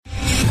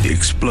The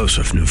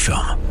explosive new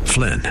film,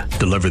 Flynn,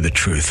 deliver the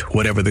truth,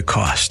 whatever the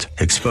cost,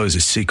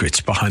 exposes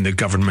secrets behind the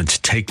government's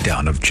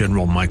takedown of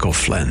General Michael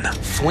Flynn.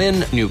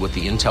 Flynn knew what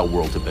the intel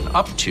world had been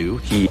up to.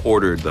 He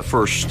ordered the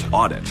first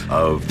audit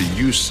of the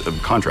use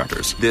of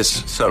contractors.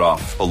 This set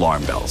off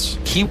alarm bells.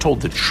 He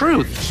told the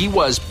truth. He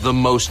was the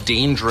most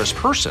dangerous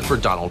person for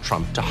Donald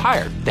Trump to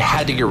hire. They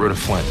had to get rid of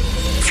Flynn.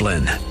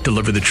 Flynn,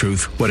 deliver the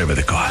truth, whatever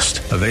the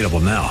cost. Available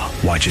now.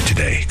 Watch it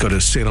today. Go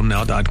to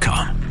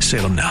salemnow.com.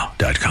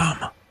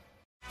 salemnow.com.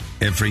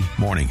 Every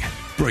morning,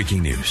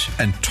 breaking news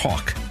and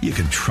talk you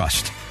can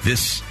trust.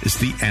 This is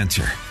The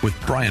Answer with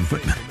Brian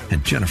Whitman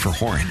and Jennifer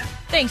Horn.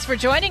 Thanks for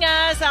joining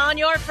us on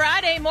your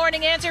Friday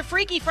Morning Answer.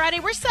 Freaky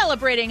Friday. We're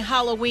celebrating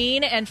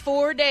Halloween and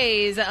 4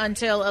 days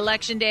until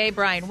Election Day.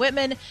 Brian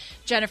Whitman,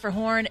 Jennifer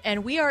Horn,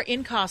 and we are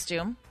in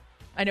costume.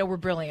 I know we're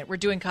brilliant. We're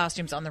doing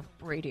costumes on the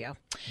radio.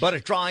 But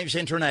it drives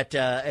internet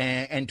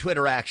and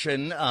Twitter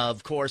action,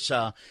 of course,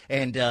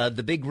 and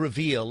the big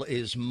reveal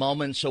is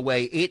moments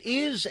away. It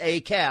is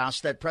a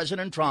cast that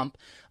President Trump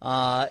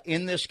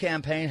in this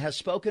campaign has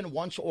spoken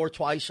once or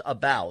twice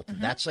about.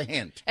 Mm-hmm. That's a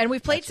hint. And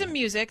we've played some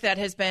music that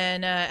has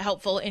been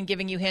helpful in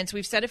giving you hints.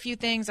 We've said a few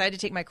things. I had to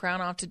take my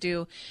crown off to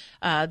do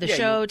the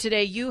show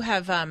today. You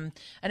have an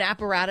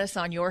apparatus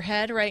on your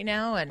head right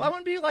now. And I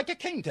want to be like a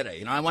king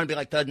today. I want to be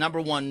like the number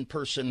one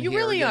person here. You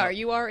really are.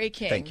 You are a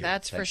king. Thank you.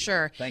 That's for sure.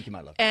 Thank you,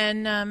 my love.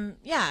 And,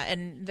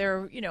 and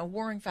they're,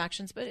 warring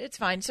factions, but it's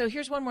fine. So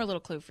here's one more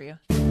little clue for you.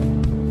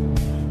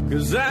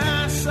 'Cause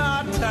I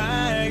saw a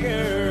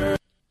tiger.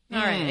 All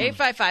right,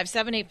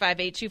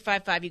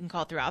 855-785-8255. You can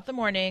call throughout the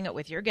morning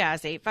with your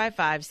guess,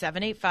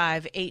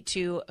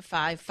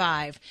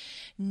 855-785-8255.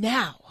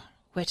 Now,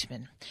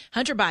 Whitman,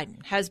 Hunter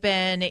Biden has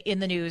been in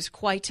the news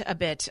quite a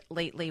bit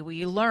lately.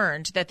 We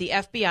learned that the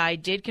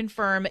FBI did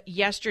confirm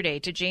yesterday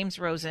to James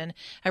Rosen,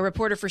 a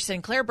reporter for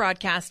Sinclair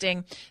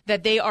Broadcasting,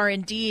 that they are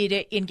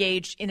indeed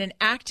engaged in an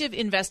active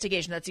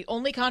investigation. That's the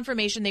only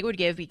confirmation they would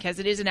give, because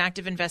it is an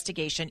active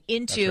investigation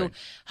into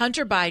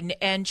Hunter Biden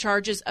and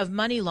charges of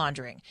money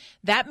laundering.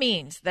 That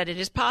means that it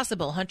is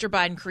possible Hunter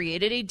Biden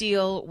created a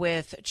deal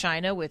with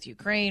China, with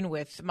Ukraine,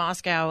 with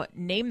Moscow,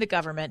 name the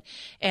government,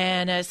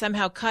 and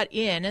somehow cut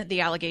in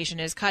the allegation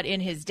is cut in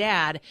his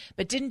dad,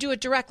 but didn't do it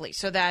directly,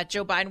 so that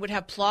Joe Biden would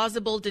have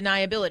plausible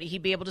deniability.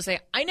 He'd be able to say,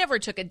 I never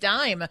took a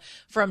dime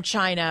from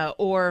China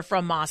or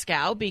from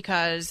Moscow,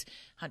 because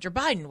Hunter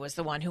Biden was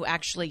the one who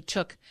actually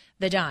took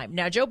the dime.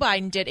 Now, Joe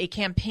Biden did a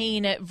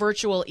campaign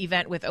virtual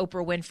event with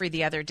Oprah Winfrey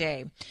the other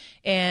day,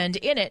 and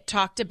in it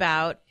talked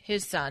about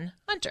his son,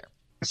 Hunter.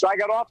 So I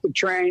got off the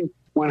train,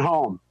 went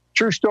home.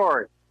 True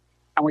story.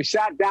 And we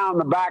sat down in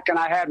the back, and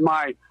I had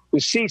my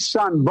deceased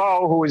son,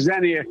 Bo, who was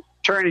then the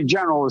Attorney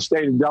General of the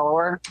state of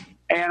Delaware.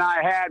 And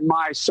I had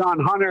my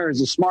son, Hunter, who's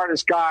the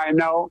smartest guy I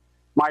know,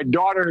 my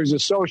daughter, who's a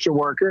social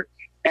worker,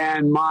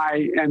 and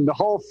the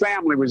whole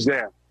family was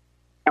there.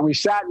 And we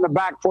sat in the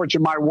back porch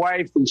of my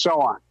wife and so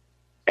on.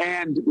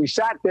 And we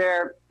sat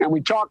there and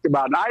we talked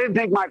about it. And I didn't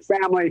think my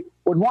family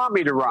would want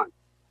me to run.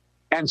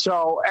 And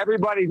so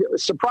everybody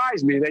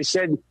surprised me. They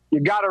said, you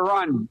got to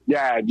run,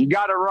 Dad. You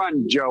got to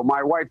run, Joe,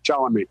 my wife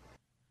telling me.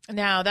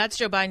 Now, that's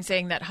Joe Biden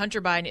saying that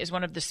Hunter Biden is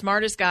one of the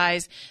smartest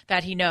guys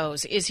that he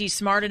knows. Is he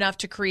smart enough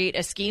to create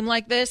a scheme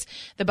like this?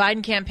 The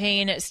Biden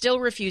campaign is still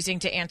refusing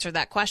to answer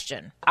that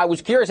question. I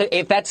was curious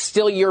if that's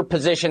still your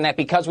position, that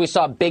because we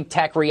saw big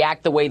tech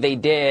react the way they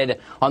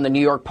did on the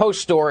New York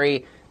Post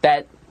story,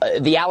 that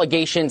the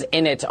allegations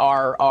in it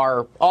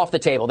are off the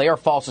table. They are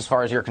false as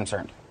far as you're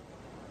concerned.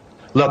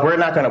 Look, we're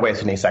not going to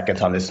waste any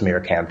seconds on this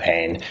smear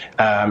campaign.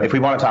 If we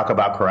want to talk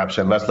about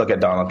corruption, let's look at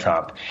Donald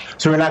Trump.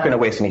 So we're not going to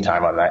waste any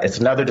time on that. It's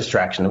another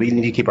distraction. We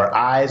need to keep our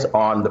eyes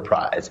on the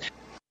prize.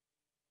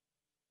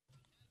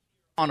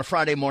 On a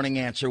Friday Morning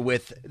Answer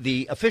with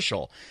the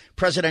official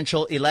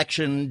presidential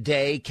election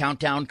day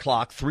countdown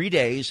clock, 3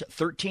 days,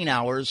 13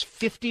 hours,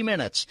 50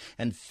 minutes,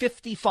 and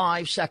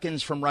 55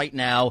 seconds from right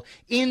now.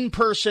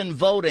 In-person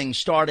voting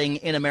starting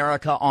in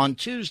America on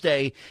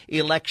Tuesday,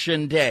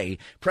 Election Day.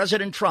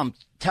 President Trump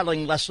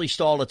telling Leslie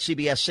Stahl at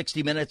CBS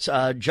 60 Minutes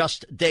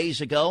just days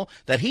ago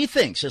that he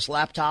thinks his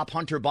laptop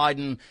Hunter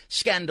Biden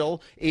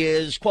scandal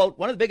is, quote,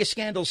 one of the biggest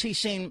scandals he's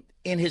seen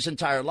in his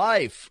entire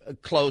life,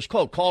 close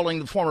quote, calling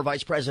the former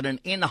vice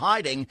president in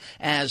hiding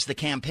as the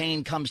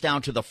campaign comes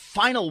down to the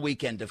final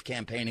weekend of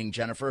campaigning,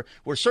 Jennifer,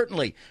 where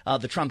certainly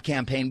the Trump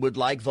campaign would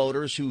like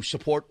voters who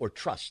support or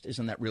trust,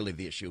 isn't that really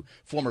the issue,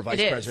 former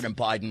Vice President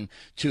Biden,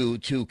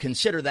 to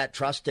consider that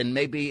trust and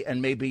maybe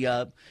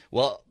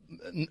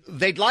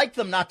they'd like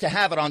them not to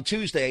have it on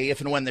Tuesday if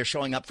and when they're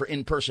showing up for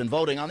in-person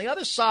voting. On the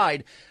other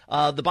side,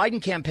 the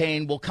Biden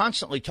campaign will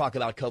constantly talk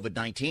about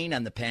COVID-19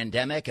 and the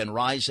pandemic and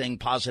rising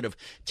positive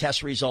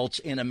test results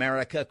in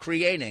America,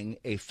 creating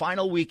a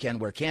final weekend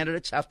where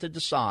candidates have to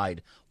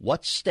decide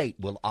what state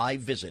will I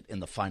visit in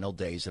the final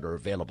days that are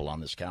available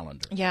on this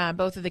calendar. Yeah,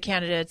 both of the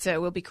candidates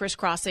will be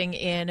crisscrossing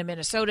in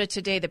Minnesota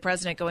today. The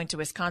president going to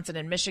Wisconsin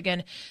and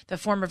Michigan. The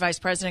former vice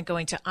president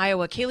going to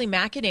Iowa. Kayleigh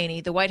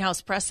McEnany, the White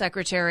House press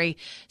secretary,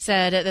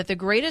 said that the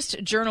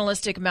greatest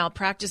journalistic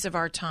malpractice of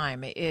our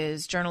time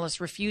is journalists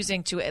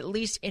refusing to at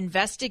least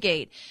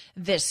investigate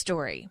this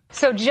story.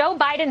 So Joe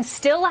Biden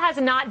still has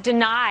not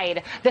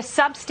denied the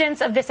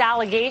substance of this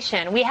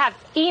allegation. We have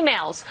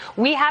emails,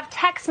 we have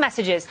text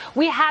messages,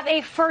 we have a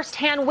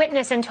firsthand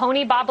witness in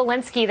Tony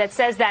Bobolinsky that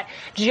says that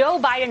Joe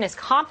Biden is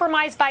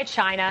compromised by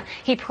China.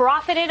 He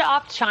profited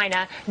off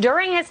China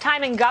during his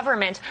time in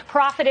government,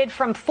 profited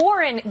from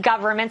foreign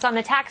governments on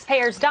the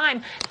taxpayer's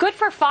dime. Good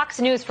for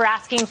Fox News for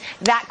asking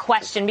that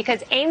question,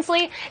 because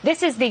Ainsley,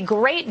 this is the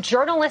great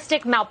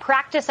journalistic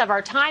malpractice of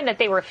our time, that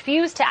they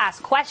refuse to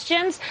ask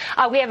questions.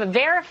 We have it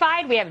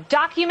verified, we have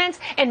documents,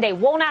 and they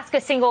won't ask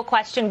a single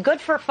question.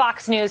 Good for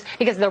Fox News,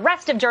 because the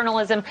rest of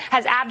journalism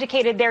has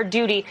abdicated their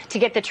duty to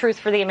get the truth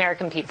for the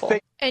American people.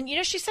 And, you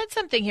know, she said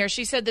something here.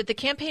 She said that the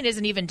campaign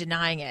isn't even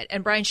denying it.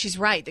 And, Brian, she's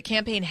right. The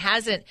campaign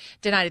hasn't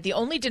denied it. The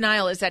only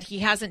denial is that he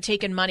hasn't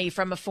taken money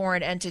from a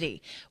foreign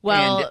entity.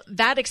 Well,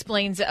 that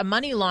explains a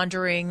money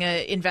laundering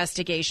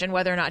investigation,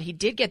 whether or not he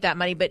did get that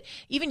money. But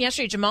even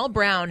yesterday, Jamal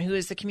Brown, who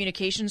is the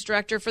communications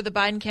director for the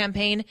Biden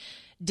campaign,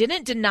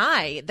 didn't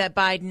deny that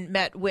Biden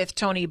met with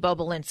Tony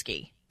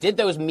Bobolinsky. Did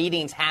those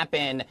meetings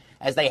happen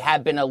as they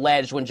have been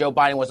alleged when Joe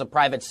Biden was a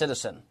private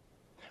citizen?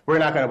 We're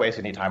not going to waste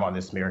any time on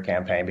this smear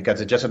campaign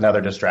because it's just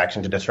another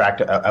distraction to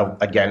distract,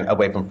 again,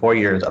 away from 4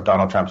 years of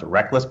Donald Trump's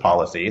reckless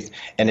policies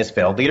and his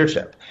failed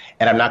leadership.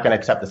 And I'm not going to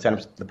accept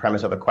the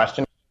premise of the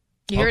question.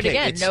 You heard it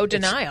again, no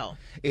denial.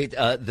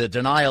 The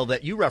denial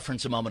that you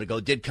referenced a moment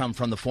ago did come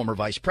from the former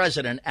vice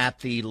president at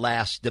the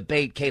last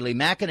debate. Kayleigh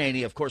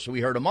McEnany, of course,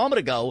 we heard a moment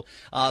ago,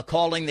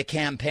 calling the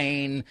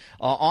campaign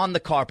on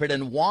the carpet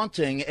and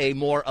wanting a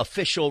more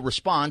official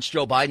response.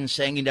 Joe Biden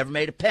saying he never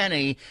made a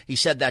penny. He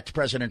said that to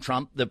President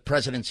Trump. The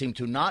president seemed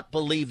to not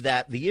believe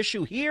that. The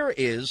issue here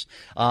is,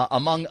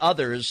 among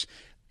others,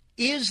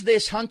 is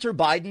this Hunter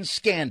Biden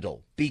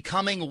scandal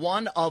becoming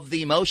one of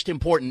the most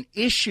important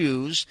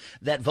issues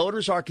that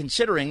voters are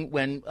considering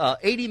when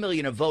 80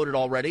 million have voted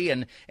already,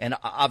 and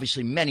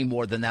obviously many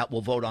more than that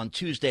will vote on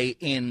Tuesday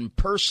in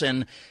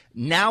person?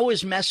 Now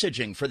is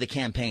messaging for the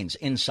campaigns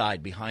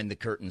inside, behind the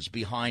curtains,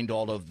 behind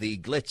all of the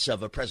glitz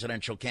of a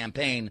presidential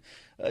campaign.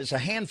 There's a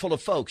handful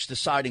of folks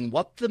deciding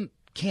what the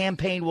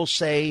campaign will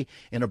say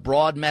in a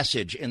broad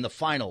message in the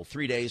final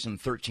 3 days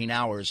and 13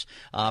 hours.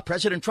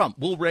 President Trump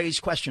will raise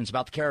questions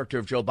about the character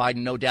of Joe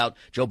Biden. No doubt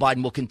Joe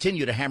Biden will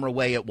continue to hammer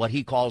away at what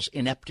he calls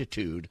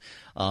ineptitude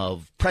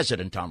of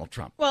President Donald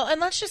Trump. Well,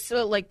 and let's just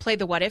play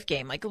the what if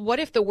game. Like, what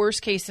if the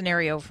worst case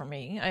scenario for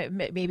me,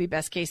 maybe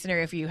best case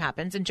scenario for you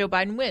happens, and Joe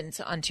Biden wins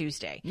on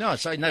Tuesday? No,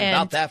 it's not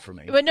about that for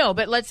me.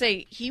 But let's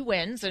say he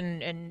wins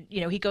and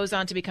he goes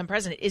on to become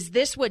president. Is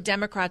this what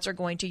Democrats are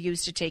going to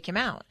use to take him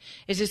out?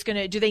 Is this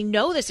do they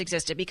know this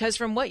existed? Because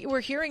from what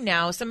we're hearing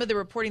now, some of the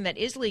reporting that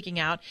is leaking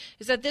out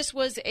is that this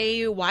was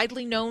a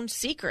widely known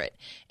secret.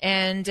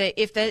 And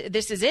if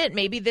this is it,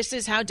 maybe this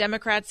is how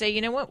Democrats say,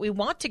 you know what, we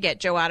want to get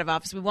Joe out of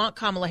office. We want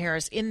Kamala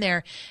Harris in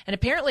there. And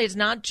apparently it's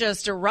not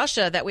just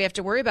Russia that we have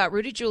to worry about.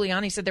 Rudy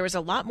Giuliani said there was a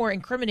lot more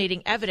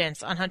incriminating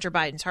evidence on Hunter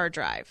Biden's hard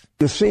drive.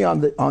 You see on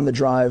the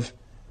drive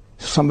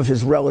some of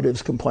his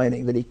relatives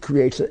complaining that he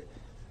creates an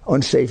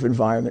unsafe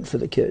environment for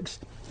the kids.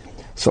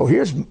 So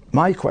here's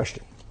my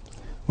question.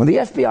 When the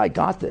FBI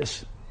got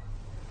this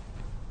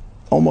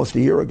almost a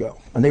year ago,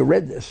 and they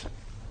read this,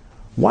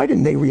 why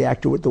didn't they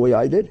react to it the way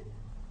I did?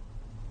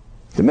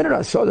 The minute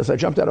I saw this, I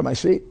jumped out of my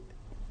seat,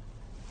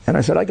 and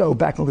I said, I got to go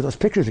back and look at those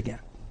pictures again.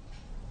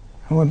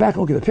 I went back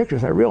and looked at the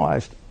pictures. I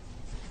realized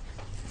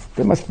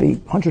there must be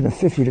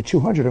 150 to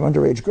 200 of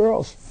underage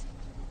girls.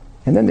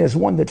 And then there's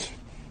one that's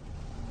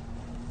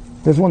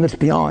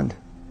beyond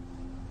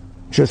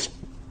just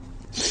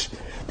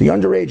the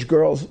underage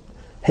girls.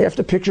 Half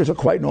the pictures are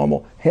quite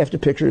normal. Half the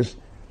pictures,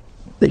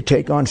 they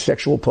take on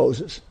sexual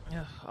poses.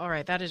 All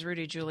right, that is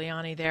Rudy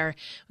Giuliani there.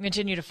 We'll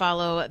continue to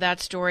follow that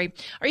story.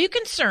 Are you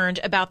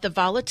concerned about the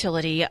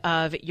volatility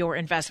of your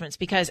investments?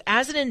 Because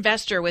as an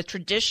investor with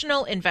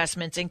traditional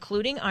investments,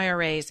 including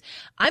IRAs,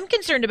 I'm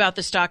concerned about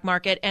the stock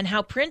market and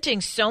how printing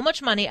so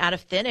much money out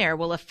of thin air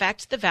will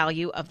affect the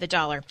value of the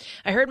dollar.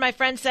 I heard my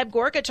friend Seb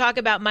Gorka talk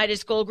about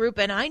Midas Gold Group,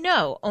 and I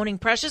know owning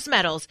precious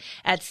metals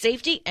adds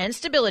safety and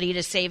stability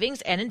to savings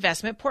and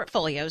investment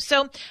portfolios.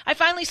 So I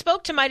finally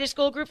spoke to Midas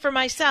Gold Group for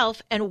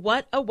myself, and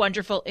what a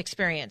wonderful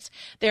experience.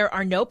 There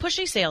are no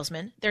pushy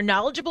salesmen. Their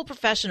knowledgeable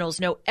professionals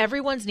know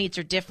everyone's needs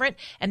are different,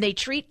 and they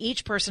treat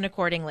each person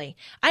accordingly.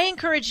 I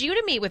encourage you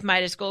to meet with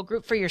Midas Gold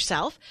Group for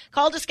yourself.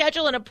 Call to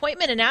schedule an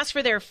appointment and ask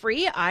for their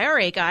free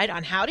IRA guide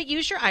on how to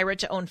use your IRA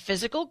to own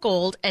physical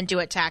gold and do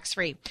it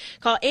tax-free.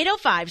 Call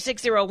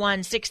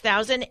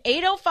 805-601-6000,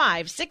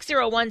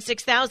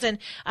 805-601-6000.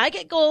 I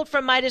get gold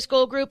from Midas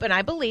Gold Group, and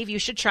I believe you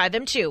should try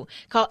them too.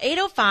 Call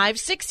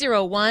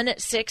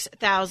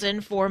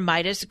 805-601-6000 for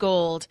Midas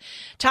Gold.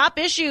 Top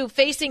issue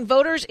facing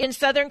voters in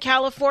Southern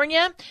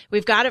California.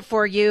 We've got it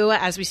for you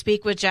as we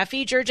speak with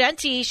Jeffi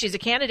Girgenti. She's a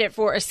candidate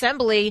for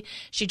Assembly.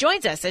 She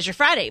joins us as your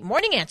Friday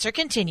Morning Answer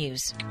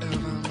continues.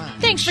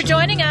 Thanks for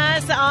joining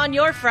us on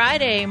your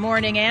Friday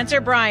Morning Answer.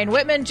 Brian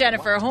Whitman,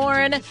 Jennifer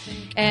Horn,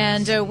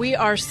 And we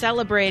are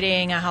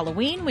celebrating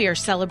Halloween. We are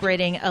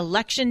celebrating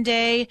Election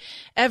Day.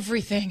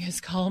 Everything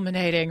is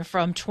culminating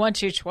from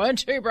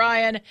 2020,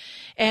 Brian.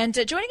 And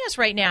joining us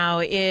right now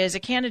is a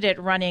candidate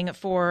running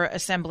for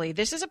Assembly.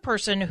 This is a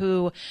person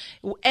who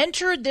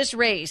entered this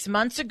race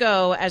months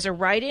ago as a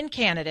write-in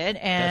candidate,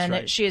 and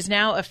right. She is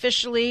now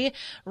officially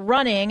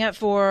running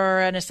for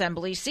an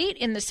Assembly seat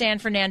in the San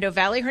Fernando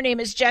Valley. Her name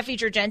is Jeffi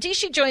Girgenti.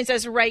 She joins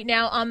us right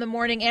now on the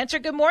Morning Answer.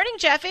 Good morning,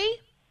 Jeffi.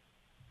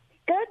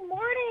 Good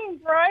morning,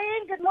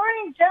 Brian. Good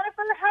morning,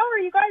 Jennifer. How are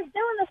you guys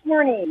doing this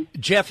morning?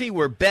 Jeffi,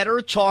 we're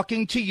better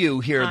talking to you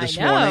here this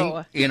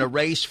morning in a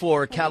race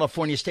for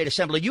California State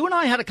Assembly. You and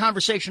I had a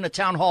conversation at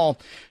Town Hall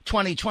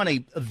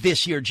 2020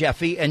 this year,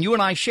 Jeffi, and you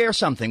and I share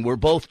something. We're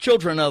both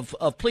children of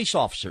police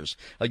officers.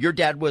 Your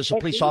dad was a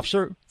police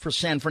officer for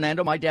San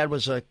Fernando. My dad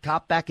was a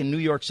cop back in New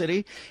York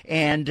City,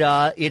 and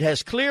it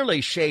has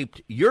clearly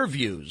shaped your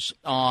views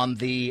on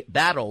the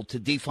battle to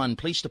defund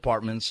police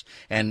departments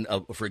and,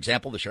 for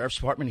example, the Sheriff's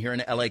Department here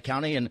in L.A.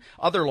 County and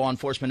other law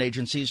enforcement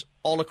agencies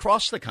all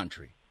across the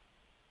country.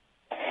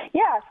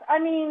 Yes. I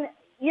mean,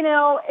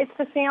 it's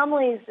the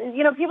families.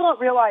 People don't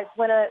realize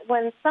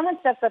when someone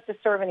steps up to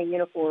serve in a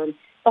uniform,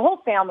 the whole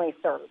family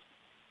serves.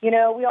 We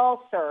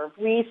all serve.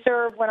 We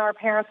serve when our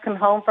parents come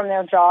home from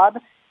their job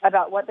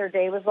about what their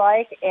day was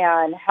like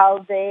and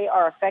how they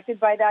are affected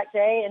by that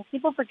day. And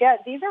people forget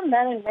these are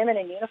men and women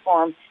in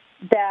uniform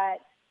that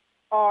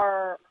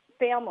are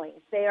families.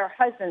 They are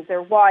husbands,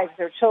 their wives,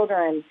 their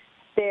children,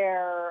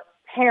 their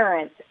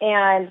parents,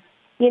 and,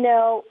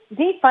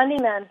 defunding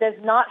them does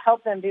not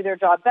help them do their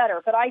job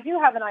better. But I do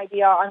have an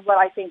idea on what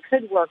I think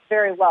could work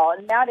very well,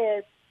 and that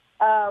is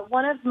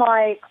one of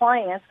my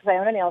clients, because I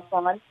own a nail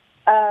salon,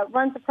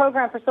 runs a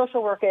program for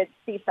social work at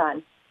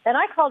CSUN. And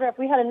I called her up.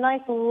 We had a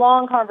nice,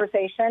 long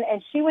conversation,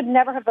 and she would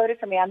never have voted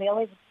for me. I'm the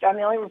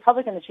only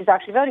Republican that she's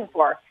actually voting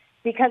for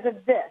because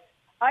of this.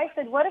 I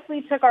said, what if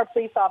we took our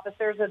police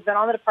officers that have been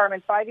on the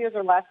department 5 years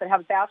or less that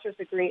have a bachelor's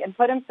degree and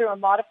put them through a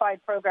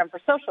modified program for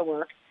social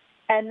work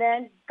and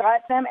then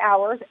got them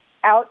hours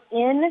out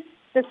in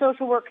the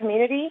social work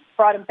community,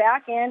 brought them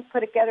back in,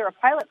 put together a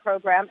pilot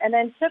program, and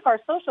then took our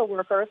social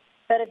workers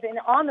that have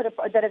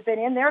been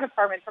in their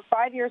department for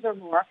 5 years or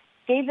more,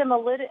 gave them a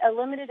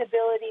limited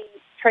ability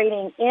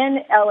training in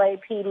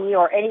LAPD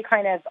or any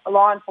kind of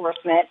law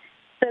enforcement,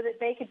 so that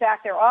they could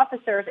back their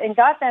officers and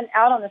got them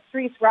out on the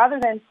streets rather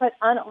than put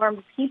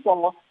unarmed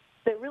people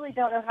that really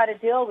don't know how to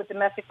deal with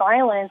domestic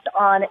violence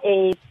on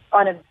a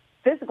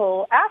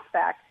physical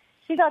aspect.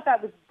 She thought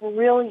that was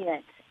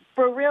brilliant.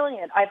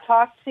 Brilliant. I've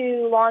talked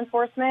to law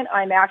enforcement.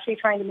 I'm actually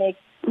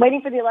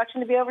waiting for the election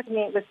to be over to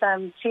meet with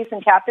some chiefs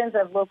and captains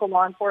of local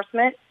law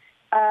enforcement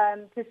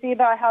to see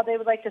about how they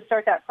would like to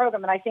start that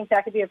program. And I think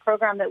that could be a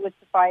program that would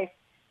suffice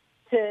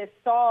to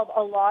solve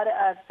a lot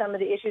of some of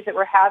the issues that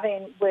we're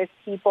having with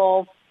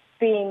people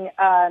being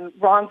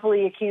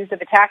wrongfully accused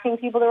of attacking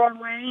people the wrong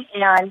way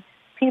and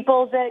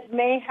people that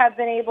may have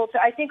been able to,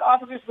 I think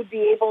officers would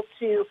be able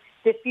to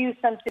diffuse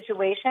some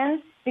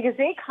situations because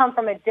they come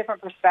from a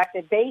different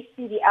perspective. They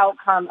see the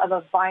outcome of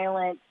a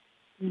violent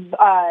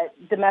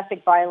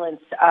domestic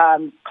violence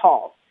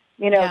call.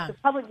 The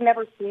public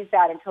never sees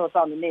that until it's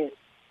on the news.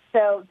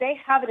 So they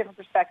have a different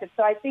perspective.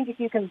 So I think if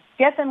you can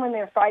get them when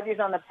they're 5 years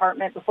on the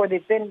department before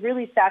they've been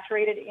really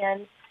saturated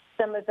in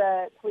some of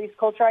the police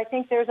culture, I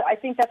think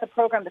that's a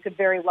program that could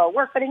very well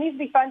work. But it needs to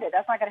be funded.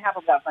 That's not going to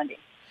happen without funding.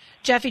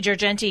 Jeffi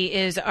Girgenti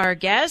is our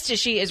guest.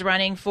 She is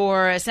running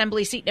for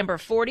Assembly seat number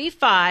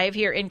 45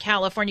 here in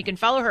California. You can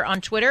follow her on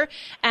Twitter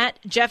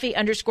at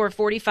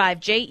Jeffi_45,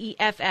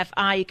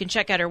 Jeffi. You can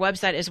check out her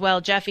website as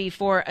well, Jeffi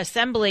for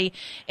Assembly.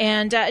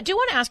 And I do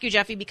want to ask you,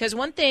 Jeffi, because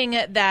one thing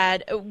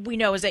that we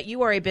know is that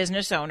you are a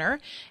business owner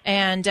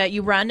and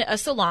you run a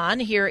salon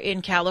here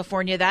in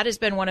California. That has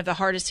been one of the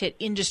hardest hit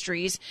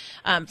industries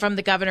from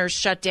the governor's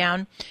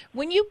shutdown.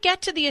 When you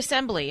get to the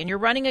Assembly and you're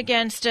running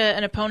against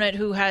an opponent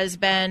who has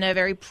been a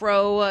very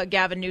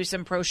pro-Gavin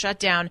Newsom,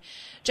 pro-shutdown,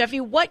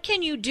 Jeffi, what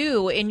can you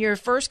do in your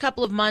first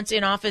couple of months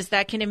in office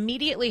that can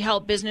immediately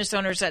help business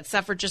owners that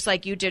suffered just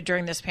like you did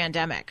during this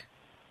pandemic?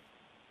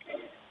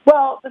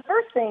 Well, the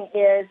first thing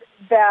is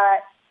that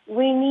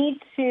we need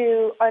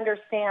to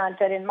understand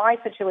that in my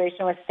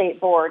situation with State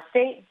Board,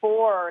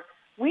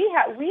 we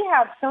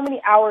have so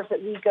many hours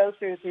that we go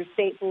through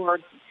State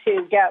Board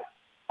to get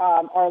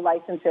our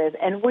licenses,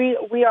 and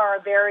we are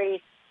a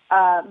very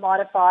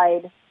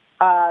modified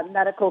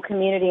medical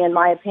community, in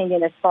my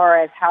opinion, as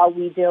far as how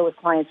we deal with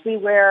clients.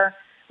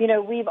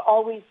 We've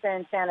always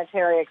been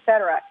sanitary, et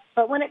cetera.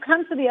 But when it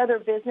comes to the other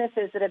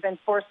businesses that have been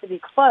forced to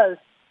be closed,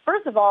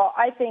 first of all,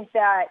 I think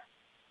that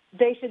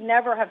they should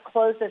never have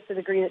closed us to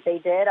the degree that they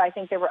did. I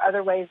think there were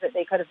other ways that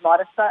they could have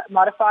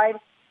modified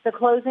the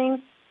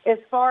closing. As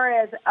far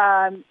as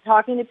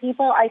talking to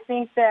people, I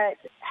think that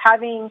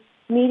having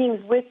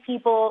meetings with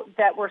people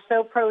that were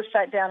so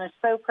pro-shutdown and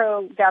so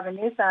pro-Gavin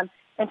Newsom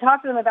and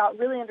talk to them about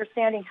really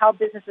understanding how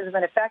businesses have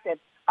been affected.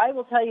 I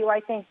will tell you,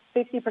 I think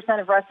 50%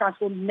 of restaurants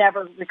will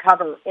never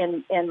recover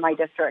in my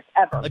district,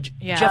 ever.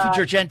 Jeffi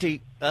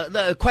Girgenti,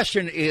 the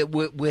question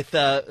with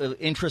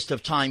interest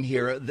of time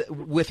here,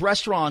 with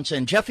restaurants,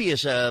 and Jeffi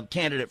is a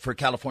candidate for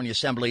California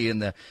Assembly in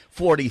the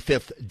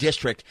 45th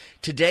District.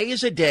 Today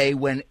is a day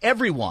when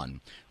everyone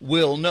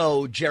will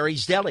know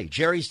Jerry's Deli.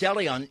 Jerry's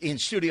Deli in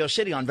Studio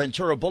City on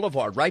Ventura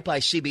Boulevard, right by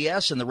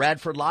CBS and the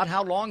Radford lot.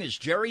 How long has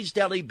Jerry's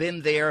Deli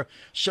been there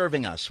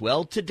serving us?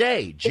 Well,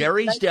 today,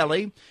 Jerry's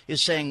Deli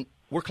is saying,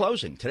 we're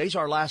closing. Today's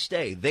our last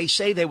day. They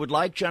say they would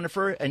like,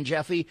 Jennifer and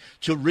Jeffi,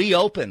 to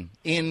reopen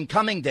in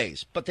coming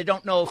days, but they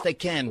don't know if they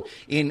can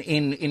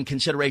in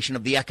consideration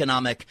of the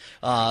economic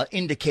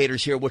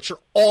indicators here, which are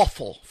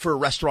awful for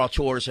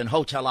restaurateurs and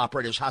hotel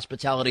operators,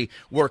 hospitality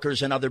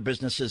workers, and other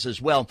businesses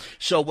as well.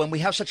 So when we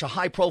have such a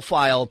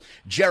high-profile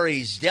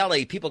Jerry's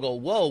Deli, people go,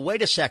 whoa,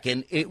 wait a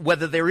second,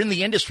 whether they're in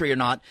the industry or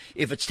not,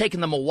 if it's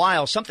taken them a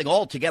while, something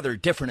altogether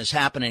different is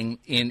happening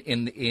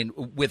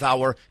with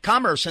our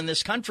commerce in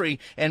this country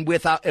and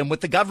with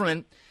the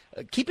government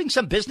keeping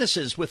some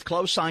businesses with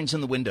closed signs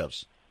in the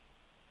windows.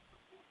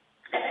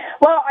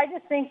 Well, I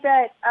just think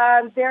that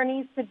there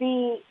needs to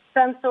be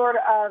some sort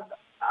of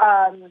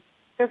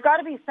there's got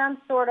to be some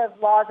sort of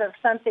laws or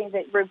something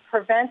that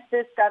prevents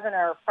this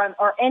governor from,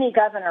 or any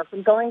governor,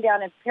 from going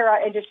down and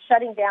just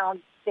shutting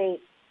down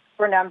states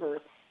for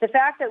numbers. The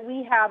fact that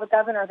we have a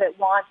governor that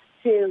wants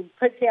to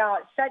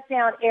shut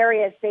down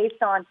areas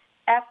based on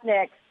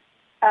ethnic,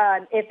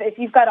 if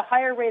you've got a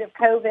higher rate of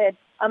COVID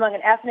among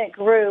an ethnic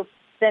group,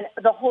 then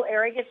the whole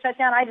area gets shut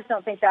down. I just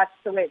don't think that's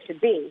the way it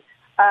should be.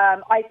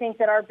 I think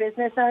that our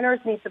business owners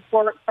need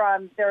support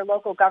from their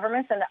local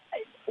governments, and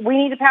we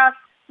need to go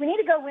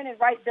in and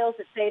write bills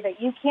that say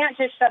that you can't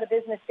just shut a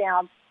business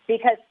down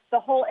because the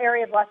whole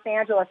area of Los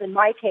Angeles, in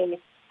my case,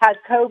 has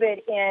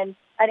COVID in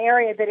an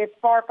area that is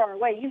far, far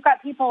away. You've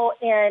got people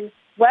in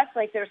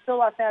Westlake that are still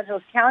Los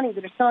Angeles County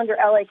that are still under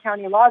LA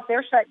County laws.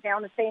 They're shut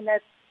down the same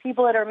as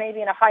people that are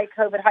maybe in a high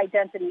COVID, high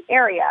density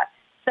area.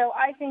 So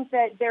I think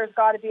that there's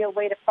got to be a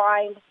way to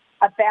find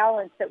a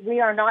balance that we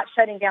are not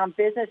shutting down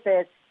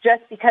businesses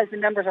just because the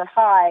numbers are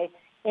high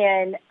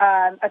in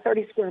a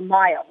 30 square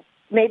mile.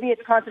 Maybe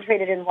it's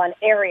concentrated in one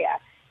area.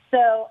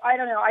 So I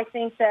don't know. I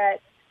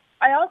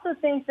also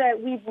think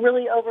that we've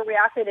really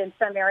overreacted in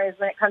some areas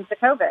when it comes to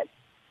COVID.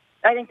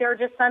 I think there are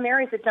just some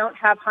areas that don't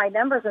have high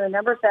numbers, and the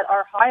numbers that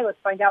are high, let's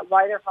find out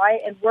why they're high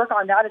and work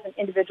on that as an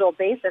individual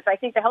basis. I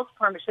think the health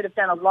department should have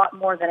done a lot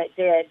more than it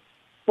did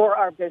for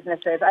our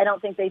businesses. I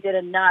don't think they did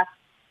enough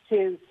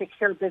to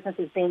secure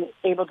businesses being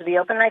able to be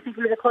open. And I think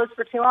we were closed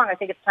for too long. I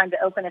think it's time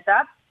to open us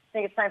up. I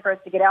think it's time for us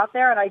to get out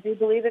there. And I do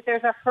believe that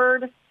there's a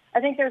herd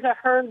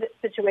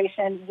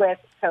situation with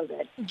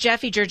COVID.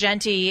 Jeffi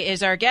Girgenti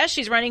is our guest.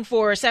 She's running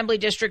for Assembly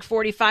District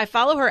 45.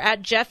 Follow her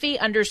at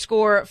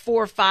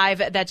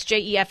Jeffi_45. That's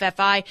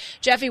Jeffi.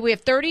 Jeffi, we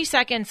have 30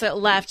 seconds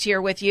left here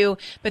with you,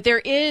 but there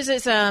is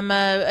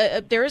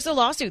there is a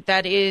lawsuit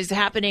that is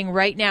happening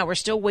right now. We're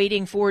still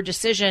waiting for a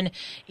decision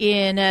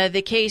in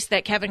the case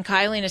that Kevin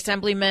Kiley, an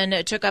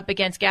assemblyman, took up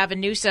against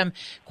Gavin Newsom,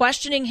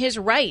 questioning his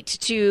right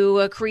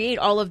to create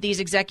all of these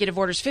executive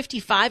orders,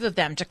 55 of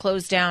them, to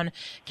close down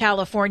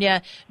California.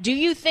 Do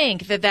you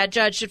think that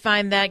judge should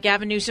find that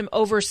Gavin Newsom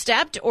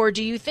overstepped, or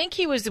do you think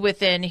he was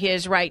within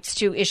his rights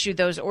to issue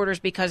those orders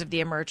because of the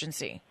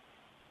emergency?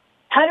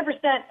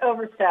 100%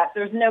 overstepped.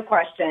 There's no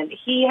question.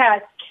 He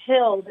has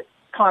killed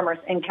commerce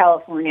in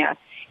California.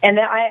 And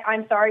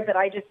I'm sorry, but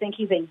I just think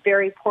he's a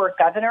very poor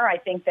governor. I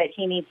think that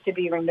he needs to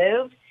be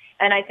removed.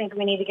 And I think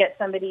we need to get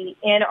somebody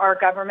in our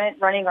government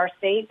running our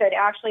state that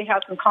actually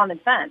has some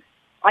common sense.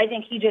 I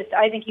think he's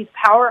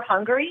power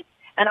hungry.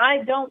 And I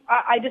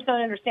just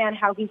don't understand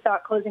how he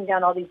thought closing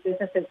down all these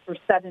businesses for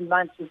 7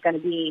 months was going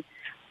to be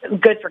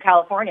good for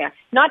California.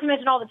 Not to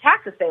mention all the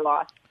taxes they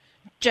lost.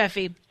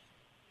 Jeffi.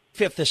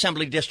 5th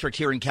Assembly District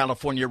here in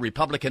California,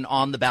 Republican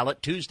on the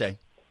ballot Tuesday.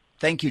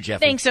 Thank you, Jeffi.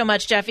 Thanks so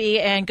much,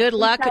 Jeffi, and good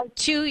luck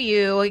to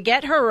you.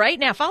 Get her right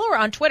now. Follow her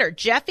on Twitter,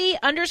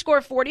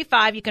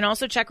 Jeffi_45. You can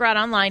also check her out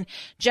online,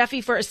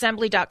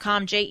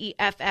 JeffiForAssembly.com.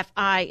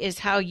 Jeffi is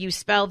how you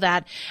spell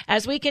that.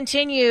 As we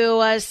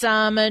continue,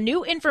 some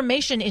new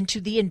information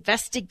into the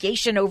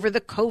investigation over the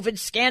COVID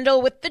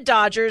scandal with the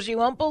Dodgers. You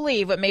won't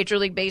believe what Major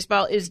League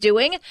Baseball is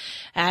doing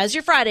as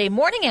your Friday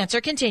morning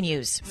answer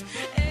continues.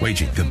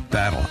 Waging the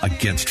battle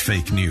against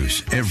fake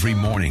news every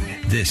morning.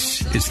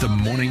 This is the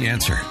Morning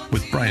Answer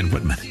with Brian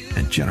Whitman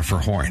and Jennifer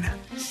Horn.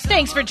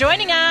 Thanks for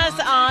joining us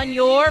on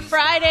your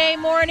Friday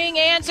morning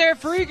answer,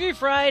 Freaky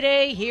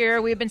Friday.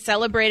 Here we've been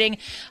celebrating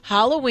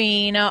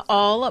Halloween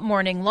all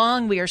morning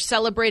long. We are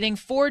celebrating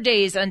 4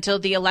 days until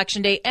the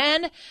election day.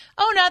 And,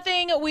 oh,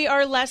 nothing, we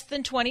are less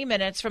than 20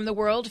 minutes from the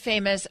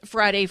world-famous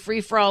Friday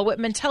free-for-all.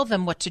 Whitman, tell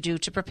them what to do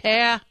to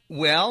prepare.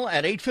 Well,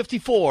 at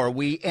 8:54,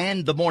 we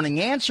end the Morning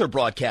Answer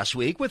broadcast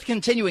week with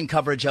continuing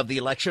coverage of the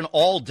election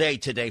all day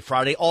today,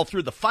 Friday, all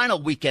through the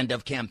final weekend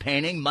of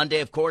campaigning.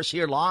 Monday, of course,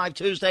 here live.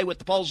 Tuesday with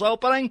the polls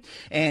open. gambling,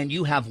 and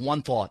you have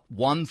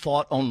one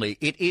thought only.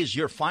 It is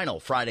your final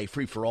Friday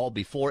free-for-all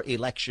before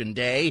Election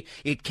Day.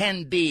 It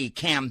can be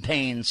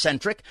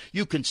campaign-centric.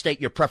 You can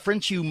state your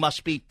preference. You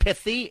must be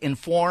pithy,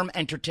 inform,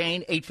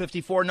 entertain.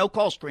 854, no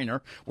call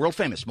screener.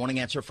 World-famous Morning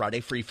Answer Friday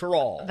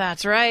free-for-all.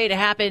 That's right. It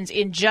happens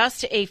in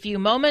just a few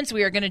moments.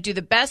 We are going to do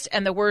the best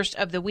and the worst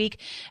of the week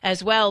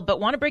as well, but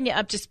want to bring you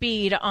up to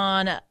speed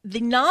on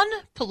the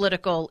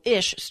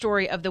non-political-ish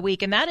story of the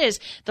week, and that is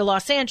the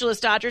Los Angeles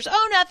Dodgers.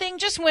 Oh, nothing,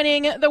 just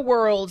winning the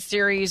World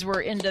Series.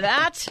 We're into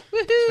that.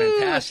 Woohoo!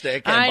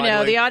 Fantastic. I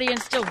know. The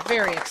audience still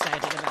very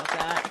excited about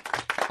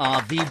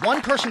that. The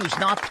one person who's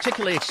not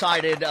particularly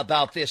excited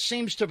about this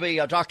seems to be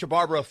Dr.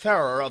 Barbara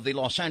Ferrer of the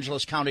Los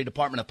Angeles County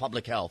Department of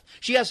Public Health.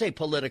 She has a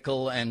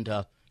political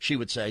and, she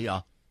would say,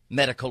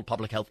 medical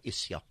public health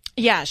issue.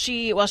 Yeah,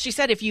 she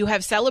said if you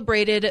have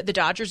celebrated the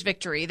Dodgers'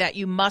 victory, that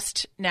you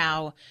must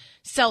now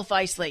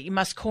self-isolate. You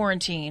must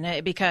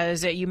quarantine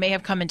because you may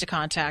have come into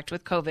contact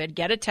with COVID.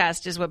 Get a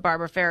test is what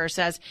Barbara Ferrer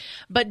says.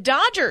 But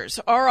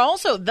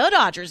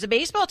the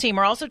baseball team,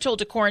 are also told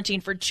to quarantine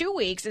for 2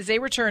 weeks as they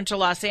return to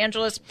Los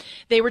Angeles.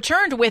 They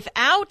returned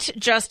without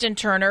Justin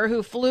Turner,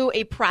 who flew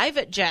a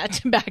private jet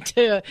back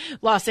to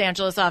Los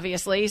Angeles,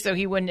 obviously, so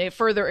he wouldn't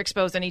further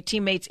expose any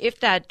teammates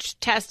if that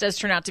test does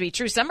turn out to be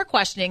true. Some are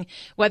questioning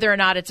whether or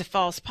not it's a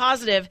false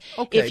positive.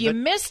 Okay, if you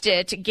missed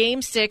it,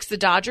 Game 6, the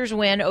Dodgers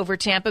win over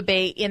Tampa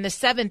Bay in the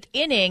 7th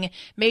inning.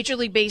 Major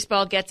League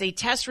Baseball gets a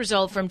test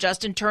result from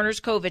Justin Turner's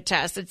COVID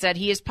test that said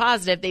he is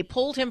positive. They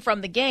pulled him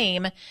from the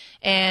game,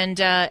 and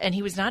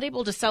he was not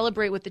able to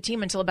celebrate with the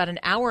team until about an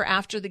hour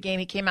after the game.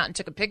 He came out and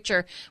took a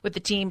picture with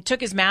the team,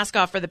 took his mask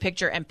off for the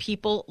picture, and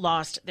people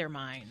lost their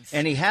minds.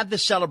 And he had the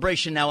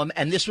celebration now,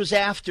 and this was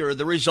after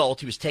the result.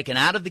 He was taken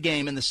out of the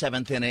game in the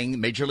 7th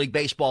inning, Major League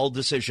Baseball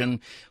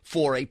decision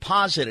for a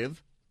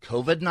positive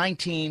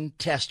COVID-19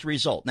 test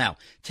result. Now,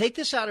 take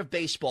this out of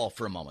baseball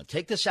for a moment.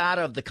 Take this out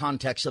of the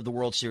context of the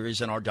World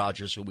Series and our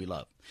Dodgers, who we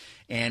love,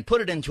 and put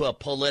it into a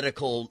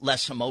political,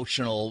 less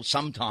emotional,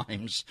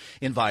 sometimes,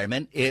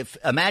 environment.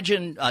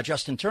 Imagine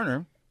Justin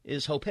Turner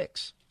is Hope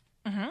Hicks.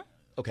 Mm-hmm.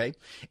 Okay?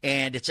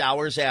 And it's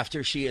hours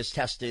after she is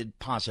tested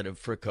positive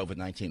for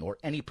COVID-19, or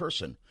any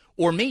person,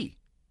 or me,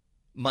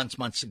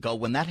 months ago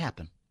when that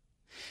happened.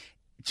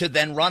 To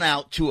then run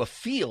out to a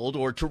field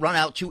or to run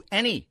out to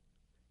any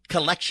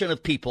collection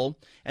of people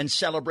and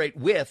celebrate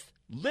with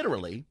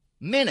literally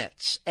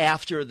minutes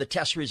after the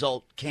test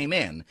result came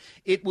in.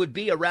 It would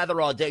be a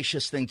rather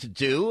audacious thing to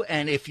do.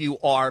 And if you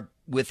are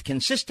with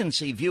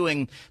consistency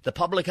viewing the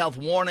public health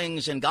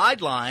warnings and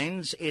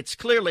guidelines, it's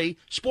clearly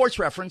Sports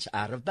Reference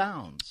out of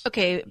bounds.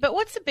 Okay, but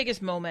what's the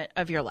biggest moment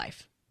of your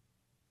life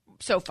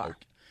so far?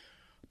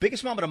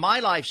 Biggest moment of my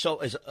life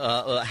is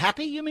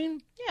happy, you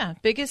mean? Yeah,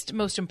 biggest,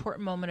 most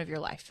important moment of your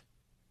life.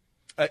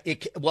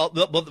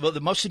 The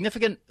most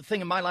significant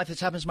thing in my life that's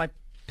happened is my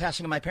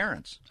passing of my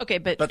parents. Okay,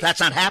 but that's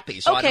not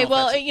happy. So okay,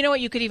 you know what?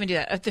 You could even do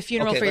that at the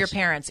funeral for your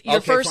parents.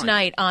 Your first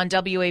night on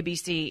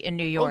WABC in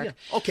New York.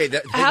 Oh, yeah. Okay.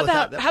 How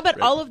about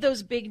all of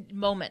those big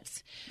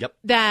moments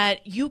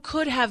that you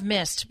could have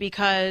missed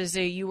because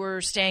you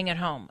were staying at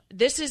home?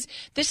 This is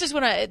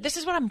what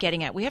I'm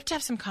getting at. We have to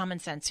have some common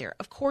sense here.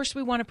 Of course,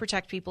 we want to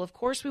protect people. Of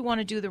course, we want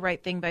to do the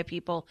right thing by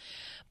people.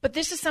 But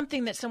this is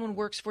something that someone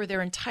works for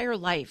their entire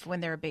life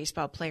when they're a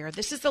baseball player.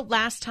 This is the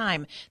last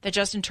time that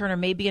Justin Turner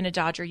may be in a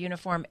Dodger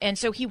uniform. And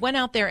so he went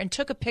out there and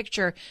took a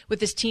picture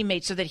with his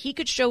teammates so that he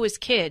could show his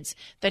kids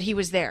that he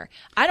was there.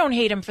 I don't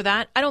hate him for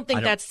that. I don't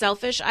think that's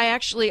selfish. I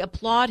actually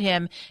applaud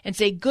him and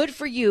say good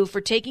for you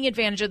for taking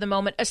advantage of the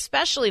moment,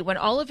 especially when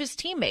all of his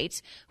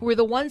teammates, who are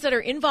the ones that are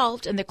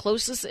involved and the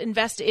closest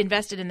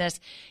invested in this,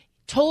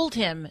 told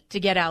him to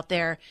get out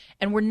there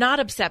and were not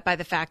upset by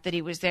the fact that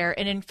he was there,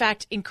 and in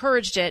fact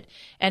encouraged it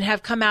and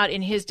have come out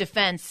in his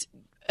defense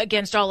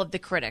against all of the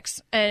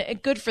critics.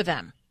 Good for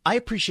them. I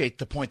appreciate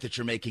the point that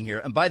you're making here.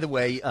 And by the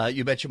way,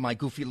 you mentioned my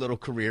goofy little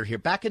career here.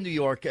 Back in New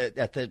York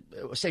at the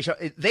station,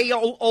 they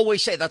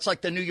always say that's like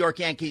the New York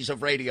Yankees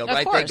of radio,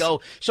 right? Course. They go,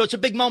 so it's a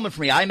big moment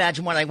for me. I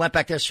imagine when I went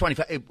back there,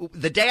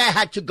 the day I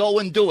had to go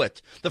and do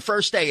it, the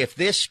first day, if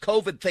this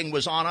COVID thing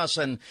was on us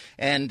and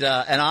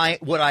I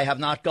have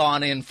not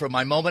gone in for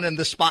my moment in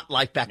the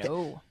spotlight back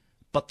there.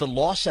 But the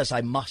law says I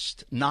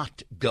must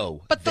not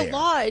go But there. The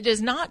law does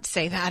not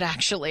say that,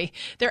 actually.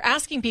 They're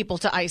asking people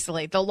to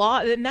isolate. The law,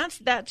 and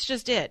that's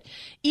just it.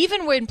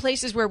 Even in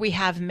places where we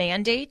have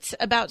mandates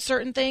about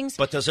certain things.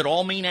 But does it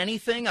all mean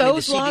anything?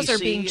 Those laws are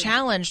being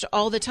challenged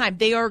all the time.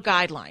 They are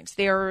guidelines.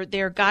 They are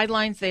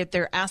guidelines that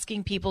they're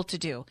asking people to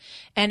do.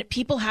 And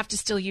people have to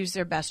still use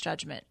their best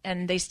judgment.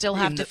 And they still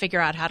have to figure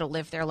out how to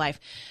live their life.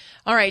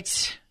 All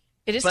right.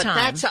 It is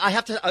time. I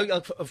have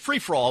to free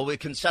for all. We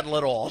can settle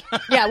it all.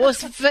 Yeah,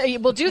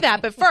 we'll do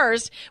that. But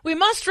first, we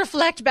must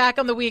reflect back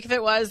on the week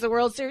that was the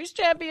World Series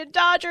champion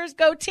Dodgers.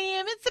 Go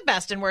team! It's the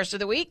best and worst of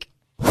the week.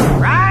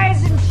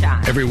 Rise and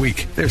shine. Every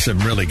week, there's some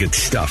really good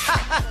stuff.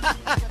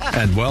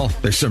 And, well,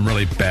 there's some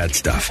really bad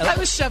stuff. I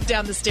was shoved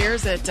down the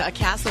stairs at a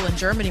castle in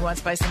Germany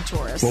once by some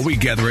tourists. Well, we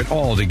gather it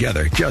all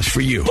together just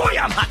for you. Boy,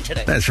 I'm hot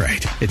today. That's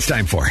right. It's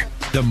time for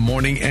The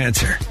Morning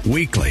Answer.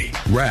 Weekly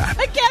Wrap.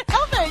 I can't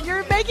help it.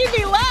 You're making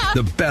me laugh.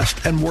 The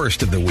best and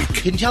worst of the week.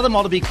 Can you tell them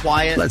all to be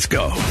quiet? Let's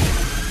go.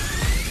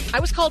 I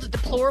was called a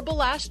deplorable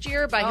last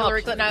year by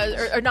Hillary Clinton.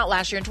 Or not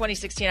last year, in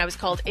 2016, I was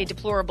called a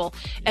deplorable.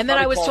 And then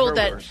I was told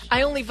that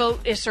I only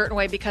vote a certain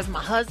way because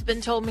my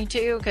husband told me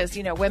to, because,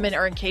 women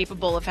are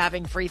incapable of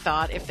having free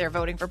thought if they're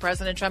voting for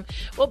President Trump.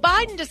 Well,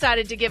 Biden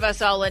decided to give us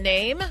all a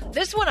name.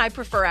 This one I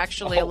prefer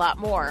actually a lot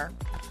more.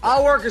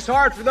 I'll work as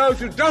hard for those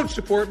who don't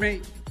support me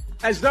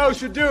as those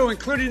who do,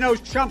 including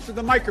those chumps with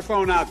the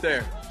microphone out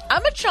there.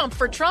 I'm a chump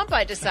for Trump,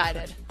 I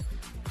decided.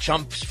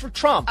 Chumps for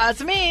Trump.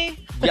 That's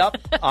me. Yep.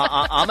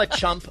 I'm a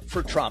chump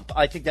for Trump.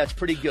 I think that's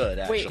pretty good,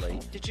 actually.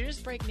 Wait, did you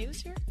just break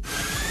news here?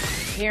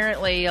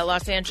 Apparently,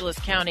 Los Angeles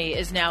County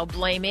is now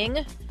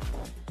blaming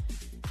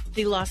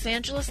the Los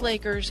Angeles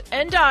Lakers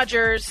and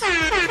Dodgers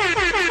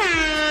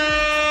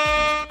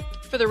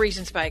for the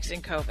recent spikes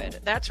in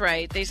COVID. That's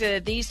right. They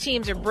said that these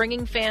teams are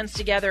bringing fans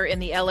together in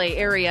the LA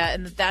area,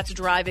 and that's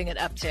driving an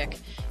uptick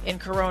in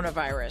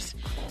coronavirus.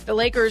 The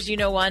Lakers,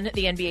 won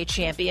the NBA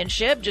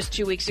championship just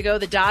 2 weeks ago.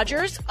 The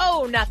Dodgers,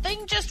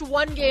 nothing, just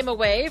one game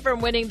away from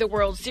winning the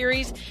World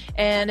Series.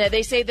 And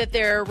they say that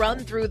their run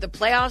through the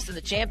playoffs and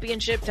the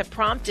championships have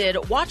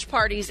prompted watch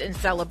parties and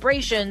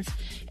celebrations.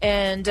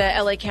 And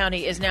LA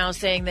County is now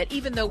saying that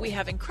even though we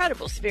have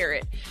incredible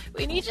spirit,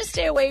 we need to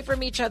stay away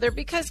from each other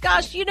because,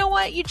 gosh, you know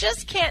what? You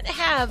just can't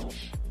have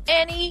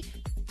any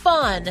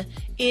fun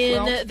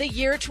in the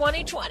year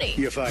 2020.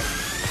 You're fired.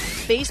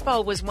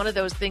 Baseball was one of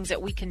those things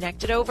that we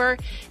connected over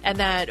and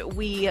that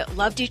we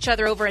loved each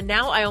other over. And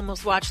now I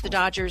almost watch the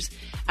Dodgers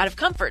out of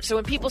comfort. So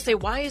when people say,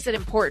 why is it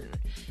important?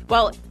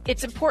 Well,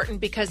 it's important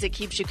because it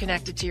keeps you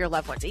connected to your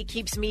loved ones. It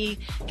keeps me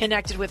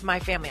connected with my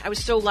family. I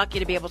was so lucky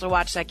to be able to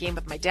watch that game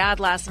with my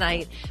dad last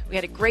night. We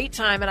had a great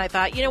time, and I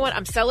thought, you know what?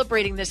 I'm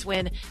celebrating this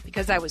win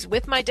because I was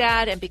with my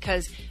dad and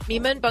because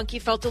Mima and Bunky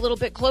felt a little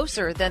bit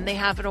closer than they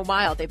have in a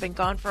while. They've been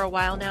gone for a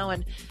while now,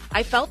 and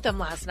I felt them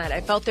last night.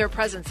 I felt their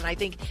presence, and I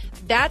think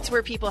that's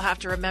where people have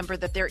to remember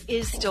that there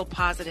is still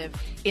positive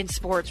in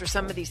sports or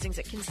some of these things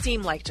that can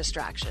seem like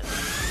distractions.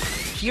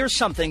 Here's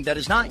something that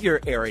is not your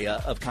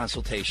area of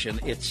consultation.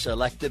 It's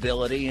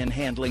electability and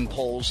handling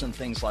polls and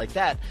things like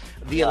that.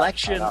 The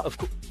election of...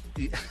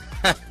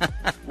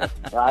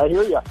 I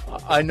hear you.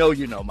 I know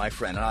you know, my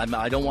friend.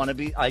 I don't want to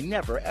be... I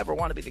never, ever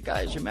want to be the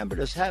guy who's remembered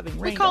as having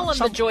rain. We call him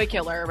the joy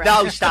killer, right?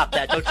 No, stop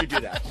that. Don't you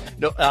do that.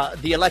 No,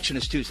 the election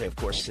is Tuesday, of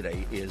course.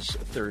 Today is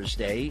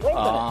Thursday. Wait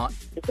a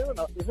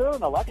minute. Is there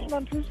an election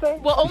on Tuesday?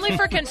 Well, only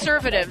for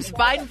conservatives.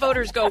 Biden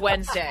voters go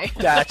Wednesday.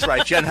 That's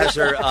right. Jen has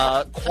her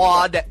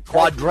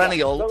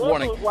quadrennial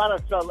warning. Those who want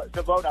us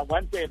to vote on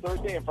Wednesday and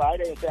Thursday and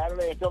Friday and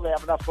Saturday until they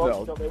have enough votes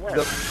until they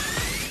win.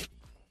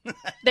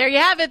 There you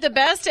have it, the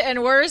best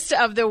and worst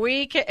of the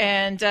week,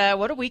 and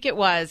what a week it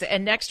was.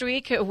 And next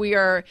week, we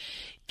are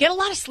get a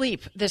lot of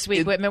sleep this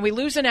week, Whitman. We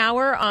lose an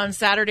hour on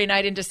Saturday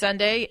night into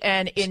Sunday,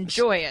 and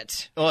enjoy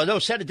it. Oh, no,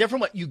 said a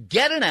different way. You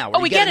get an hour. Oh,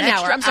 we get an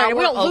hour. I'm sorry,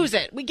 we don't lose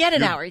it. We get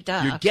an hour.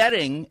 Duh. You're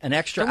getting an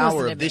extra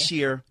hour of this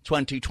year,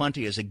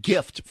 2020, as a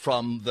gift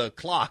from the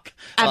clock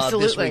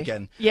this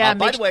weekend. Yeah,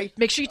 by the way,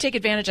 make sure you take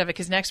advantage of it,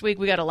 because next week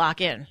we got to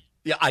lock in.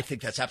 Yeah, I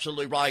think that's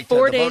absolutely right.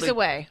 4 days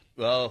away.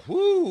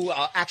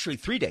 Actually,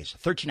 3 days,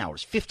 13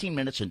 hours, 15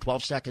 minutes, and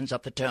 12 seconds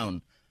up the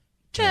tone.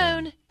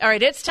 All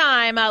right, it's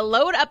time.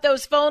 Load up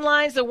those phone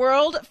lines. The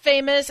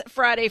world-famous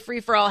Friday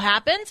free-for-all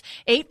happens.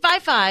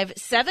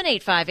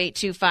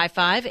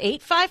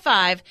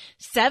 855-785-8255.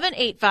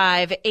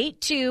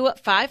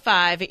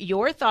 855-785-8255.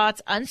 Your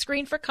thoughts,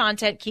 unscreened for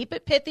content. Keep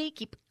it pithy.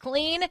 Keep it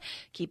clean.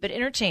 Keep it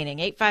entertaining.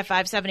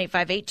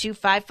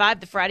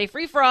 855-785-8255. The Friday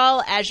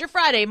free-for-all as your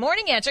Friday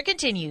morning answer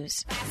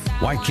continues.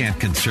 Why can't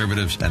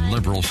conservatives and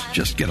liberals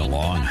just get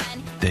along?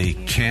 They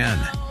can.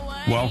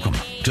 Welcome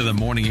to the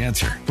Morning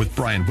Answer with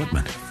Brian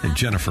Whitman and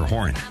Jennifer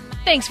Horn.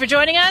 Thanks for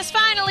joining us.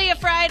 Finally, a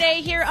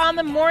Friday here on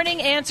the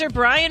Morning Answer.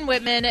 Brian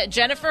Whitman,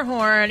 Jennifer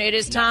Horn. It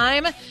is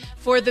time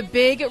for the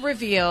big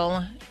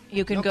reveal.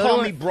 You can Don't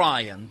call me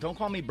Brian. Don't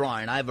call me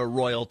Brian. I have a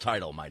royal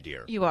title, my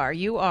dear.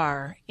 You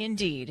are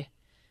indeed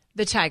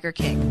the Tiger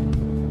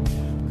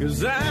King.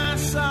 'Cause I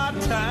saw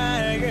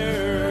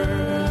Tiger,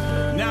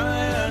 now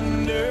I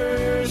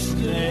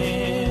understand.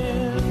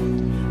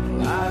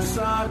 I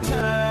saw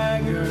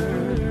Tiger.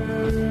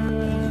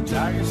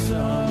 Tiger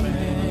saw me.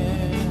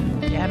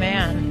 Yeah,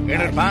 man.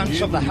 In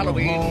advance of the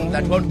Halloween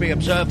that won't be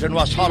observed in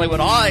West Hollywood,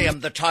 I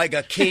am the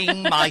Tiger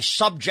King. My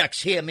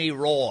subjects hear me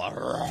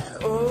roar.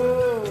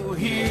 Oh,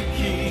 here,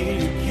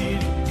 kitty,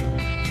 kitty.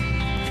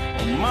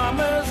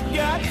 Mama's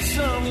got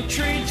some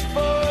treats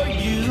for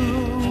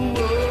you.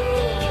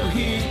 Oh,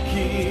 here,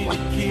 kitty,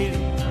 kitty.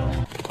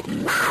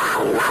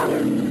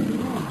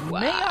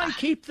 May I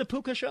keep the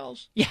puka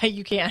shells? Yeah,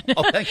 you can.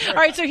 Oh, thank you. All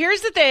right, so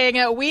here's the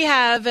thing. We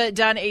have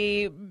done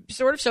a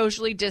sort of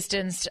socially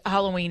distanced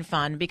Halloween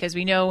fun because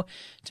we know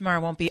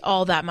tomorrow won't be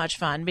all that much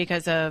fun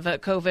because of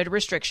COVID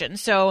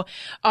restrictions. So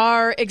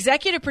our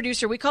executive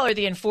producer, we call her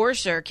the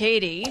enforcer,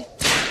 Katy,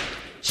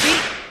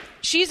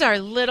 she's our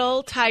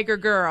little tiger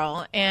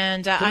girl.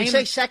 And Can we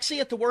say sexy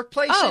at the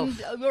workplace? Oh.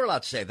 And we're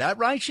allowed to say that,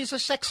 right? She's a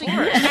sexy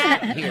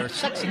cat here,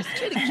 sexy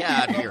kitty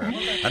cat here.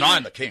 And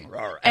I'm the king.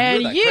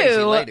 And you're that crazy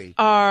you lady.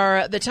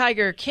 are the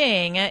Tiger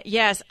King.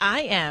 Yes,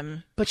 I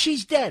am. But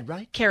she's dead,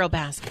 right? Carol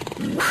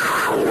Baskin.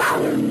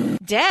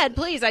 Dead?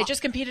 Please, I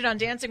just competed on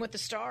Dancing with the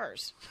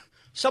Stars.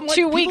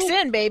 2 weeks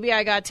in, baby,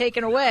 I got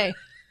taken away.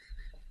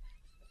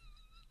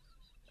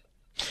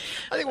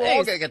 I think we're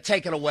all going to get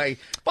taken away.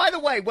 By the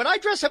way, when I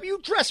dress up, you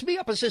dress me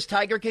up as this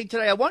Tiger King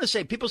today. I want to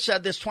say, people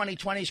said this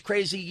 2020 is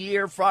crazy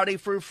year, Friday,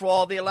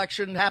 free-for-all, the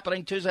election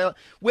happening Tuesday.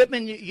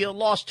 Whitman, you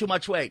lost too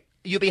much weight.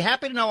 You'll be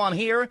happy to know I'm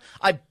here.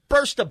 I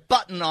burst a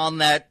button on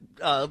that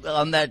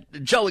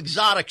Joe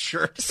Exotic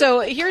shirt. So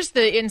here's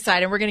the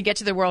inside, and we're going to get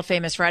to the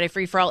world-famous Friday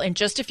Free-for-All in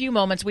just a few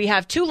moments. We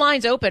have 2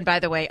 lines open, by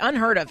the way,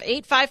 unheard of,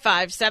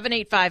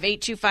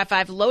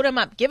 855-785-8255. Load them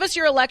up. Give us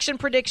your election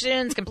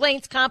predictions,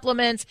 complaints,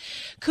 compliments,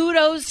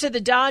 kudos to the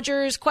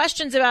Dodgers,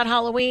 questions about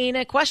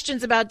Halloween,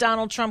 questions about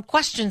Donald Trump,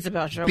 questions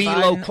about Joe Be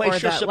Biden.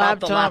 loquacious about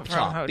the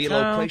laptop. Be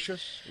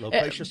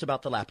loquacious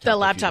about the laptop. The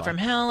laptop from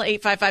hell,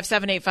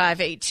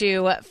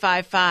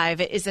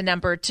 855-785-8255 is the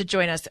number to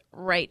join us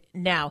right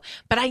now.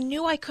 But I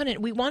knew I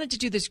couldn't. We wanted to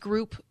do this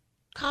group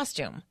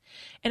costume,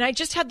 and I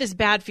just had this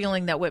bad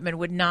feeling that Whitman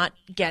would not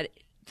get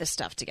the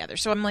stuff together.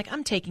 So I'm like,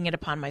 I'm taking it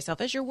upon myself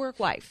as your work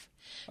wife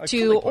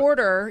to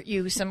order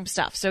you some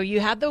stuff. So you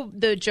had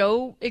the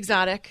Joe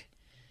Exotic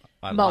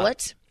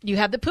mullet. You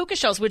have the puka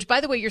shells, which,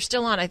 by the way, you're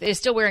still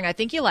wearing. I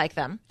think you like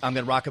them. I'm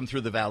going to rock them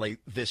through the valley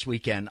this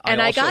weekend.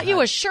 And I got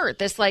you a shirt,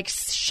 this like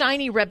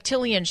shiny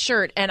reptilian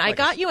shirt, and I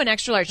got you an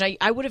extra large.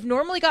 I would have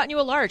normally gotten you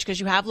a large because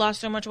you have lost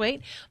so much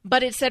weight,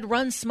 but it said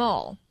run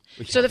small.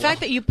 So the fact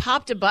that you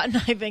popped a button,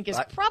 I think, is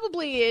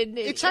probably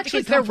it's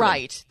actually they're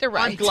right. They're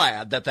right. I'm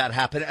glad that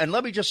happened. And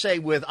let me just say,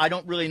 I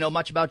don't really know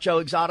much about Joe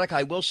Exotic.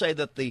 I will say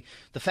that the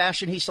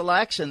fashion he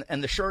selects and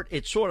the shirt,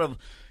 it sort of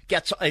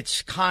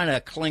it's kind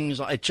of clings.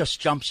 It just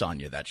jumps on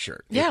you, that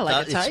shirt. Yeah,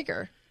 like a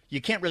tiger. You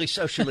can't really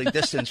socially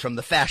distance from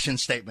the fashion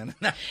statement.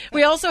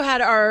 We also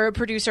had our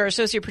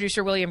associate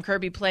producer, William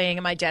Kirby,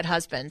 playing my dead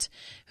husband,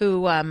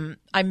 who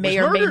I may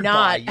or may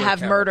not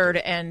have murdered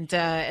and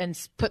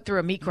put through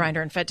a meat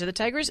grinder and fed to the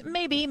tigers.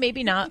 Maybe,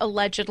 maybe not.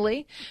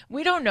 Allegedly.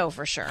 We don't know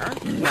for sure.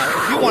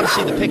 Now, if you want to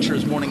see the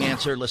pictures, Morning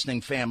Answer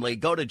listening family,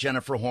 go to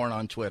Jennifer Horn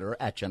on Twitter,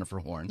 at Jennifer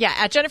Horn. Yeah,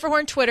 at Jennifer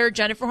Horn Twitter,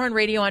 Jennifer Horn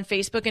Radio on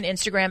Facebook and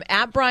Instagram,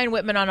 at Brian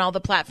Whitman on all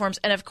the platforms.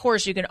 And, of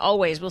course, you can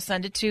we'll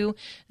send it to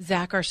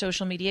Zach, our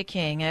social media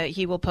king.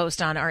 He will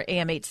post on our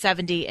AM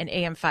 870 and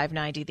AM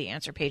 590, the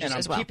answer pages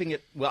as well. And I'm keeping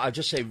it, I'll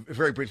just say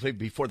very briefly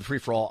before the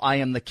free-for-all, I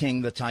am the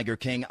king, the Tiger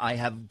King. I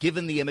have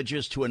given the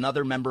images to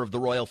another member of the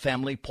royal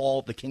family,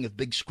 Paul, the king of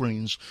big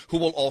screens, who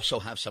will also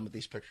have some of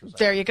these pictures.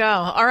 There you go.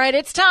 All right,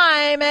 it's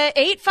time.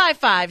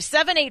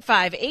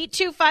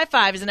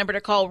 855-785-8255 is the number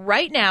to call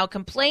right now.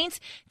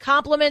 Complaints,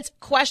 compliments,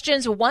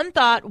 questions, one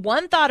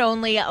thought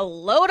only.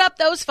 Load up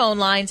those phone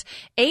lines.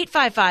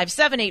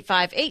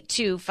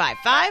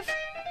 855-785-8255.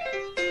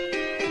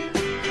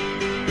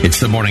 It's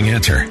the Morning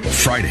Answer,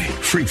 Friday,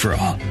 free for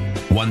all.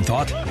 One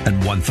thought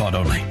and one thought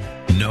only.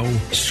 No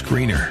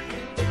screener.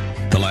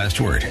 The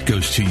last word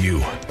goes to you.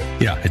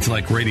 Yeah, it's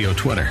like radio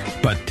Twitter.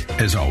 But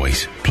as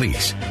always,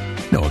 please,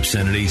 no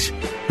obscenities.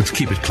 Let's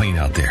keep it clean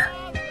out there.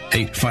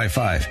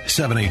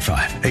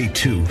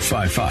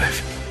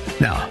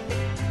 855-785-8255. Now,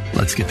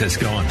 let's get this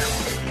going.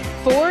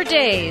 4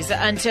 days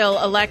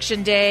until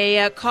Election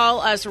Day.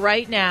 Call us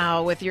right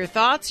now with your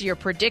thoughts, your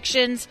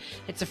predictions.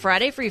 It's a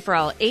Friday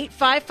free-for-all.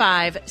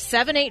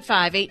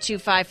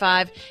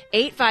 855-785-8255.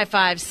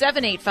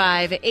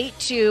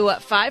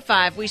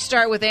 855-785-8255. We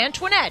start with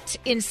Antoinette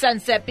in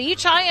Sunset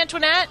Beach. Hi,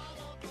 Antoinette.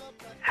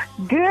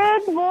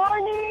 Good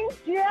morning,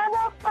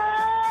 Jennifer.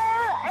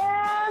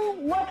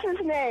 And what's his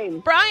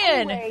name?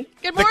 Brian. Anyway,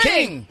 good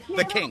morning.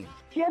 The king.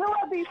 Quiero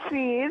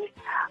decir,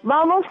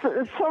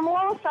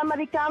 somos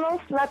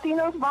americanos,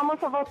 latinos, vamos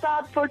a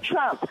votar for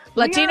Trump.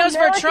 Latinos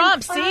for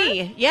Trump,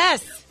 see,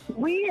 yes.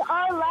 We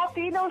are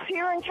Latinos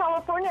here in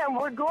California, and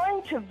we're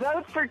going to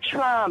vote for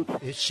Trump.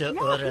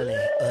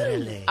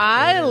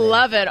 I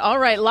love it. All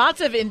right, lots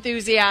of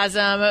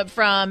enthusiasm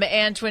from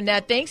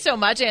Antoinette. Thanks so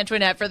much,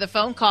 Antoinette, for the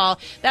phone call.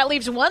 That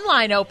leaves one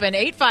line open,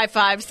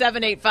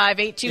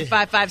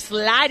 855-785-8255.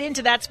 Slide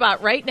into that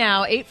spot right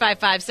now,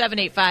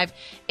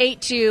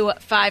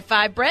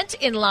 855-785-8255. Brent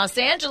in Los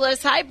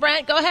Angeles. Hi,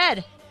 Brent. Go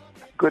ahead.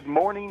 Good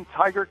morning,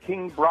 Tiger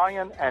King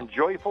Brian and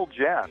Joyful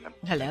Jen.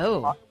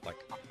 Hello.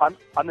 On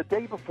the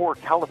day before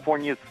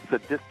California's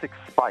sadistic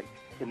spike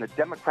in the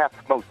Democrats'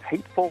 most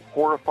hateful,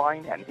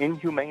 horrifying, and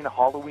inhumane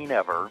Halloween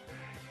ever,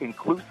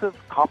 inclusive,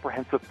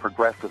 comprehensive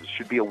progressives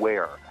should be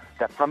aware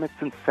that from its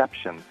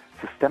inception,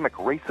 systemic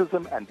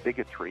racism and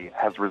bigotry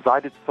has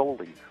resided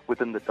solely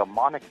within the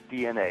demonic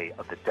DNA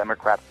of the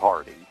Democrat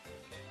Party.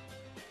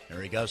 There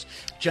he goes.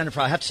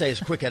 Jennifer, I have to say,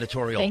 as a quick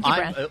editorial, Thank you,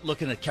 I'm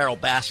looking at Carol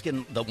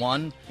Baskin, the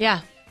one.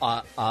 Yeah.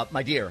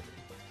 My dear,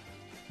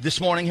 This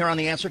morning here on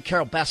The Answer,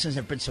 Carol Baskin has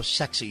never been so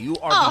sexy. You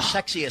are the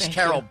sexiest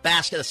Carol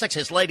Baskin, the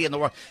sexiest lady in the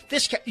world.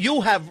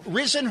 You have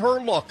risen her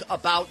look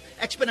about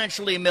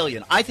exponentially a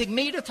million. I think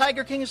me to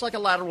Tiger King is like a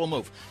lateral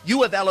move.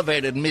 You have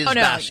elevated Ms.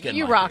 Baskin.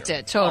 You rocked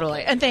it,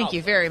 totally. Okay. And thank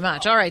you very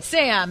much. All right,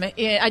 Sam,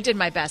 I did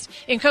my best.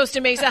 In Costa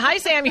Mesa. Hi,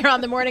 Sam, you're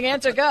on The Morning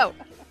Answer. Go.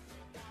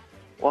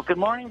 Well, good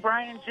morning,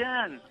 Brian and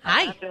Jen.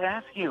 Hi. I have to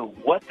ask you,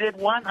 what did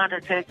one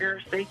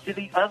Undertaker say to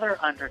the other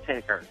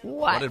Undertaker?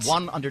 What did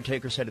one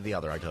Undertaker say to the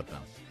other? I don't know.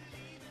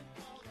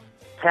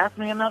 Pass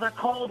me another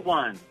cold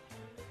one.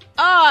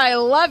 Oh, I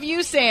love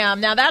you, Sam.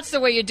 Now, that's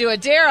the way you do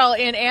it. Daryl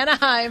in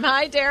Anaheim.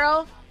 Hi,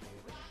 Daryl.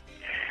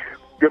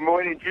 Good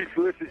morning, Juice.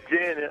 This is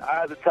Jen and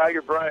I, the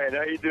Tiger Brian.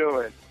 How you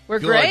doing? We're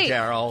great. Good,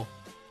 Daryl.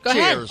 Go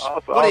Cheers. ahead.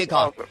 Awesome, what do you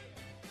got? Awesome.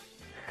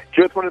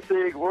 Just want to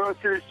say World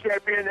Series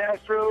champion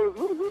Astros.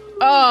 Woo-hoo.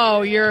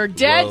 Oh, you're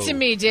dead to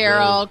me,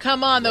 Daryl.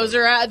 Come on, those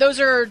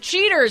are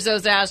cheaters,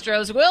 those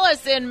Astros.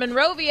 Willis in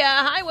Monrovia.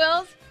 Hi,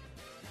 Wills.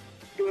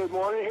 Good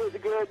morning. Here's a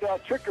good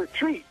trick or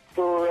treat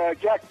for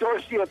Jack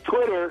Dorsey of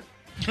Twitter.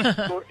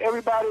 For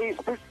everybody,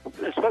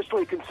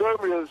 especially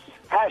conservatives,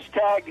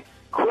 hashtag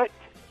quit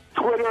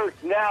Twitter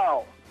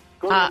now.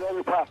 Go to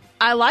every platform.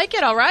 I like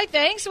it. All right.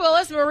 Thanks,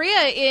 Willis.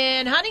 Maria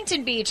in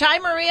Huntington Beach. Hi,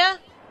 Maria.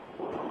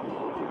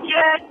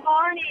 Good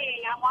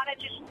morning. I want to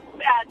just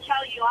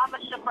tell you I'm a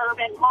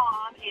suburban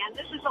mom, and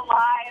this is a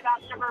lie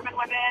about suburban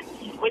women.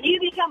 When you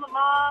become a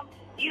mom,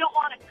 you don't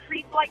want to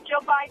creep like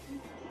Joe Biden,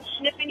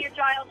 sniffing your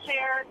child's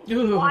hair.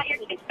 You want your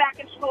kids back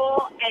in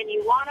school, and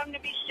you want them to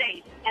be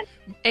safe. And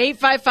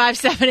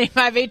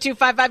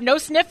 855-785-8255. No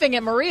sniffing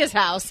at Maria's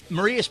house.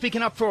 Maria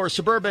speaking up for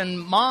suburban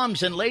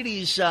moms and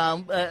ladies,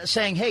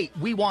 saying, hey,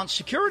 we want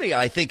security,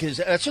 I think.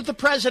 That's what the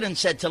president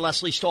said to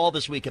Leslie Stahl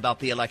this week about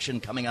the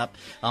election coming up.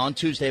 On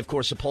Tuesday, of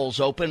course, the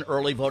polls open,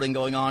 early voting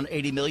going on,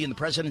 80 million. The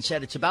president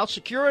said it's about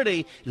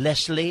security,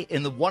 Leslie,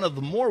 in one of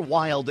the more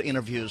wild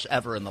interviews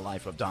ever in the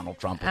life of Donald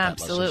Trump.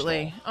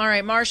 Absolutely. All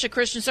right, Marcia,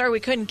 Christian, sorry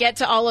we couldn't get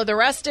to all of the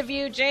rest of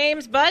you,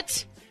 James,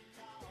 but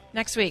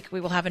next week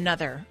we will have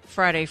another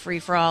Friday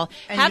free-for-all.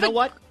 And you know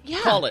what?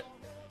 Yeah. Call it.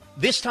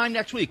 This time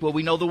next week, will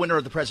we know the winner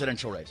of the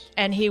presidential race?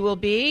 And he will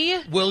be?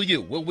 Will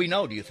you? Will we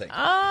know, do you think?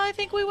 I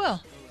think we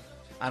will.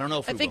 I don't know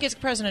if I think it's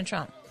President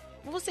Trump.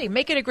 We'll see.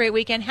 Make it a great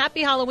weekend.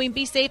 Happy Halloween.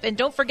 Be safe. And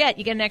don't forget,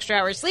 you get an extra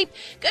hour of sleep.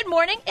 Good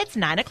morning. It's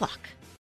 9 o'clock.